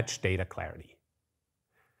unmatched data clarity.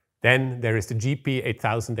 Then there is the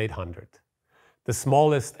GP8800, the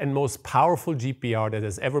smallest and most powerful GPR that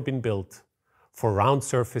has ever been built for round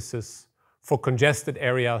surfaces, for congested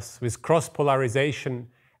areas with cross-polarization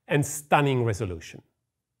and stunning resolution.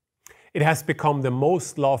 It has become the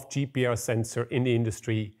most loved GPR sensor in the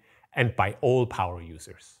industry and by all power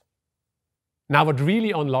users. Now, what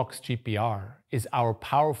really unlocks GPR is our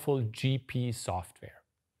powerful GP software.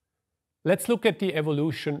 Let's look at the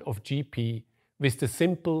evolution of GP with the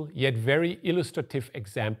simple yet very illustrative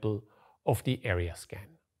example of the area scan.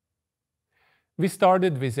 We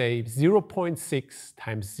started with a 0.6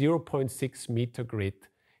 times 0.6 meter grid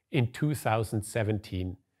in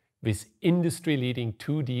 2017 with industry-leading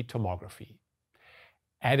 2D tomography.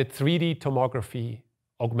 Added 3D tomography,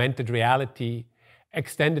 augmented reality,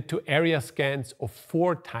 extended to area scans of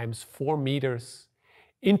 4 times 4 meters,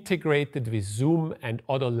 integrated with Zoom and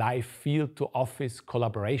other live field-to-office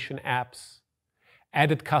collaboration apps,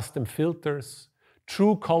 added custom filters,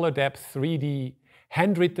 true color depth 3D,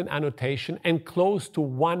 handwritten annotation, and close to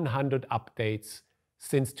 100 updates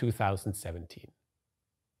since 2017.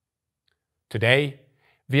 Today,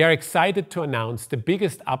 we are excited to announce the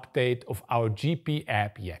biggest update of our GP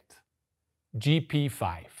app yet,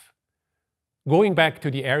 GP5. Going back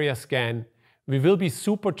to the area scan, we will be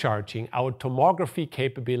supercharging our tomography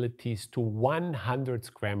capabilities to 100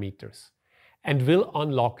 square meters and will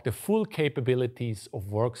unlock the full capabilities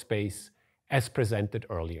of Workspace as presented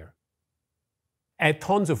earlier. Add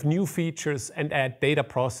tons of new features and add data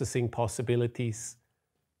processing possibilities.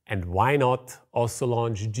 And why not also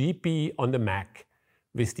launch GP on the Mac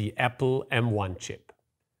with the Apple M1 chip?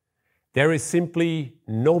 There is simply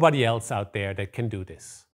nobody else out there that can do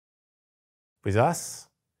this. With us,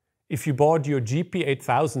 if you bought your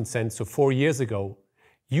GP8000 sensor 4 years ago,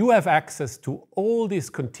 you have access to all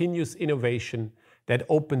this continuous innovation that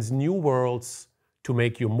opens new worlds to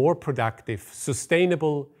make you more productive,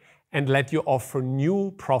 sustainable, and let you offer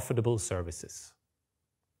new profitable services.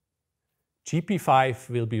 GP5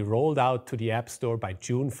 will be rolled out to the App Store by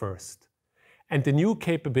June 1st, and the new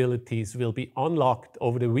capabilities will be unlocked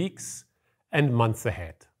over the weeks and months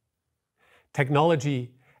ahead.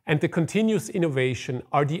 Technology and the continuous innovation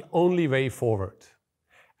are the only way forward,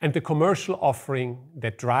 and the commercial offering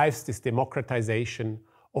that drives this democratization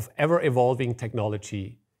of ever-evolving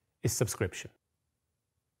technology is subscription.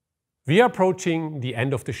 We are approaching the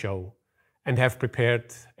end of the show and have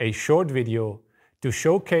prepared a short video to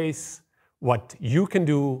showcase what you can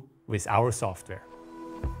do with our software.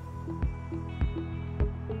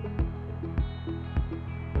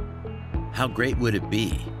 How great would it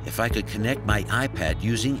be if I could connect my iPad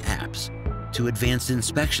using apps to advanced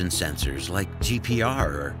inspection sensors like GPR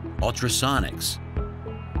or ultrasonics?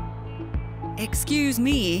 Excuse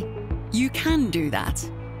me, you can do that,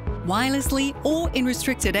 wirelessly or in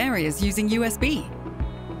restricted areas using USB.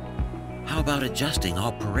 How about adjusting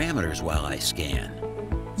all parameters while I scan?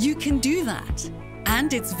 You can do that,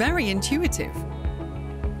 and it's very intuitive.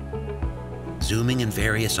 Zooming in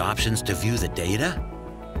various options to view the data?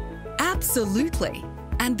 Absolutely,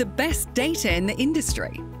 and the best data in the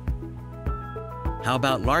industry. How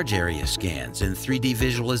about large area scans and 3D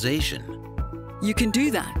visualization? You can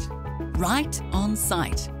do that right on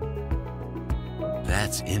site.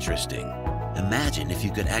 That's interesting. Imagine if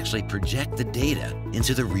you could actually project the data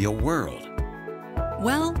into the real world.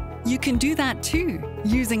 Well, you can do that too,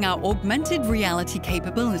 using our augmented reality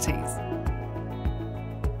capabilities.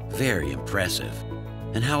 Very impressive.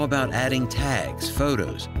 And how about adding tags,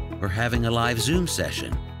 photos, or having a live Zoom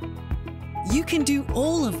session? You can do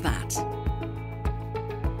all of that.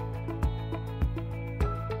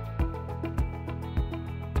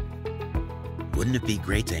 Wouldn't it be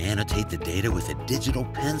great to annotate the data with a digital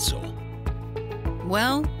pencil?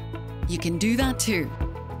 Well, you can do that too.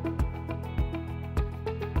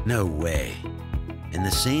 No way. And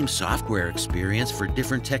the same software experience for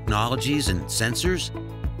different technologies and sensors?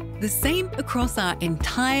 The same across our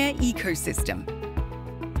entire ecosystem.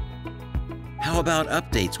 How about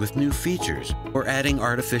updates with new features or adding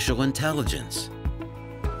artificial intelligence?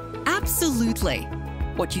 Absolutely.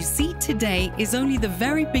 What you see today is only the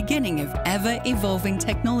very beginning of ever-evolving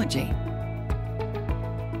technology.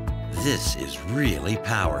 This is really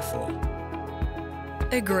powerful.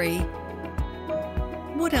 Agree.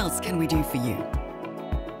 What else can we do for you?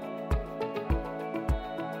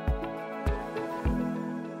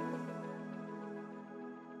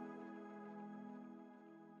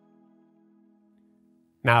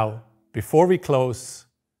 Now, before we close,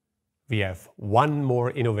 we have one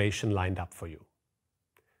more innovation lined up for you.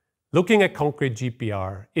 Looking at concrete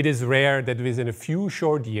GPR, it is rare that within a few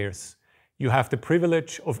short years, you have the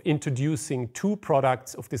privilege of introducing 2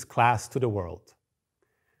 products of this class to the world.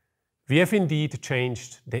 We have indeed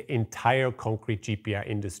changed the entire concrete GPR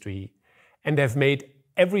industry and have made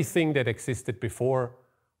everything that existed before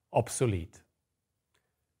obsolete.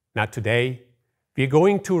 Now today, we are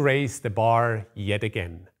going to raise the bar yet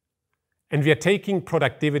again. And we are taking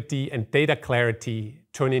productivity and data clarity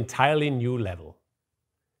to an entirely new level.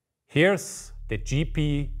 Here's the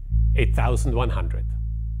GP8100.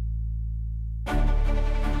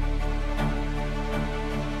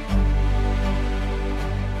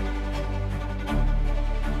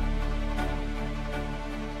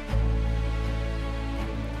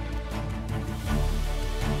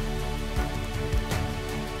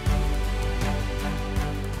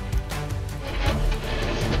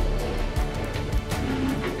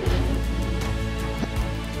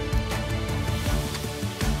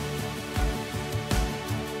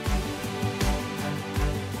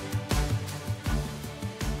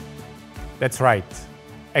 That's right,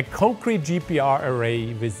 a concrete GPR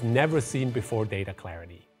array with never seen before data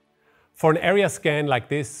clarity. For an area scan like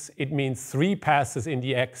this, it means 3 passes in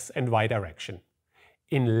the X and Y direction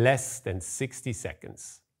in less than 60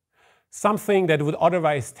 seconds. Something that would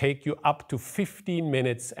otherwise take you up to 15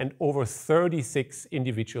 minutes and over 36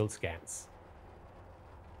 individual scans.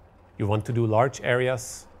 You want to do large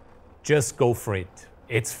areas? Just go for it.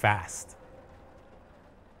 It's fast.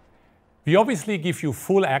 We obviously give you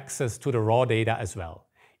full access to the raw data as well,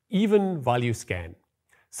 even while you scan,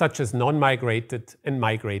 such as non-migrated and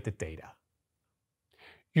migrated data.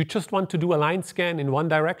 You just want to do a line scan in one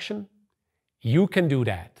direction? You can do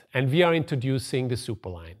that, and we are introducing the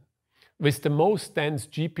Superline, with the most dense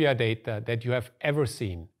GPR data that you have ever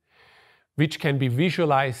seen, which can be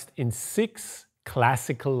visualized in 6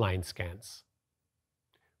 classical line scans.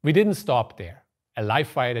 We didn't stop there. A live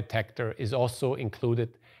fire detector is also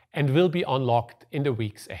included and will be unlocked in the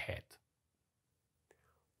weeks ahead.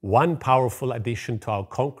 One powerful addition to our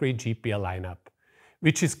concrete GPR lineup,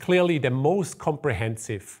 which is clearly the most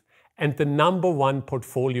comprehensive and the #1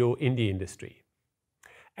 portfolio in the industry.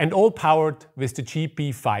 And all powered with the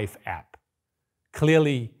GP5 app,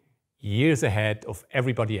 clearly years ahead of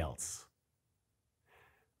everybody else.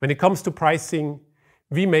 When it comes to pricing,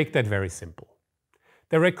 we make that very simple.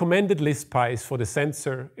 The recommended list price for the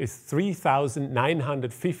sensor is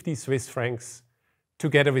 3,950 Swiss francs,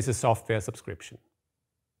 together with a software subscription.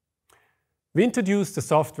 We introduced the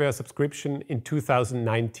software subscription in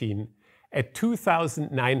 2019 at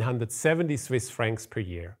 2,970 Swiss francs per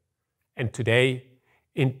year. And today,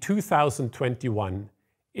 in 2021,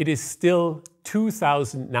 it is still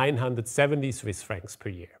 2,970 Swiss francs per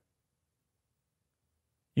year.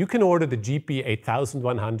 You can order the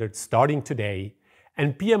GP8100 starting today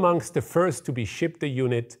and be amongst the first to be shipped a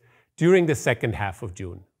unit during the second half of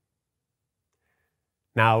June.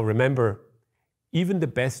 Now remember, even the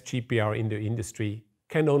best GPR in the industry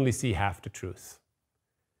can only see half the truth.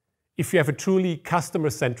 If you have a truly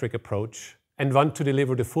customer-centric approach and want to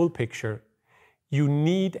deliver the full picture, you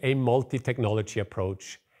need a multi-technology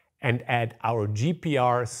approach and add our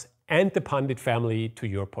GPRs and the Pandit family to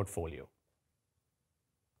your portfolio.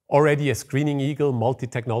 Already a Screening Eagle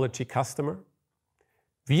multi-technology customer?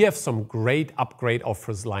 We have some great upgrade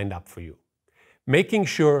offers lined up for you, making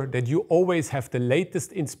sure that you always have the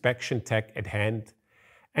latest InspectionTech at hand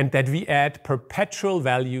and that we add perpetual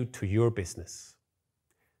value to your business.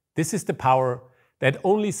 This is the power that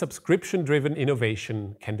only subscription-driven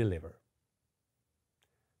innovation can deliver.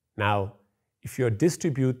 Now, if you're a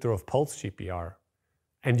distributor of Pulse GPR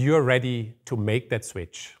and you're ready to make that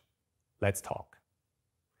switch, let's talk.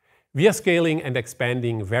 We are scaling and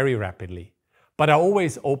expanding very rapidly, but are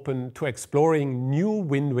always open to exploring new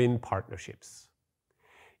win-win partnerships.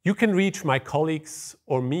 You can reach my colleagues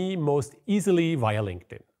or me most easily via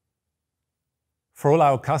LinkedIn. For all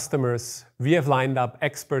our customers, we have lined up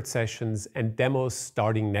expert sessions and demos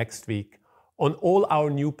starting next week on all our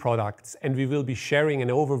new products, and we will be sharing an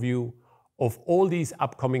overview of all these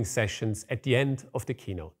upcoming sessions at the end of the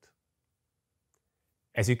keynote.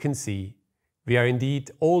 As you can see, we are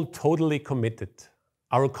indeed all totally committed.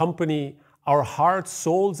 Our company, our hearts,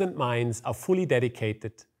 souls and minds are fully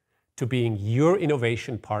dedicated to being your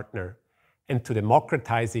innovation partner and to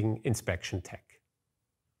democratizing inspection tech.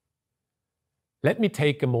 Let me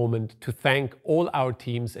take a moment to thank all our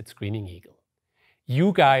teams at Screening Eagle.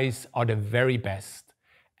 You guys are the very best,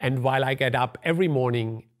 and while I get up every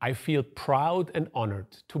morning, I feel proud and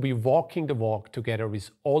honored to be walking the walk together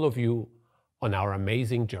with all of you on our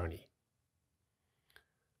amazing journey.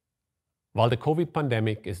 While the COVID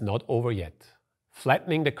pandemic is not over yet,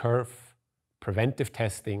 flattening the curve, preventive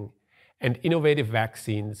testing, and innovative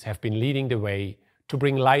vaccines have been leading the way to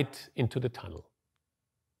bring light into the tunnel.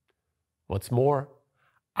 What's more,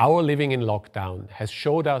 our living in lockdown has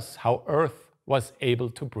showed us how Earth was able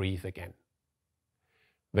to breathe again.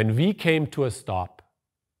 When we came to a stop,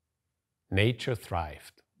 nature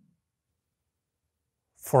thrived.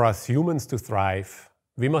 For us humans to thrive,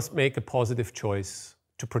 we must make a positive choice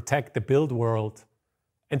to protect the built world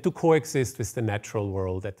and to coexist with the natural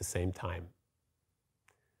world at the same time.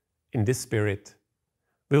 In this spirit,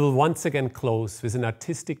 we will once again close with an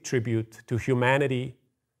artistic tribute to humanity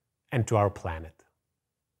and to our planet.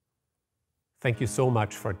 Thank you so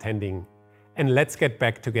much for attending, and let's get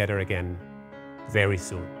back together again very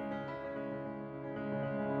soon.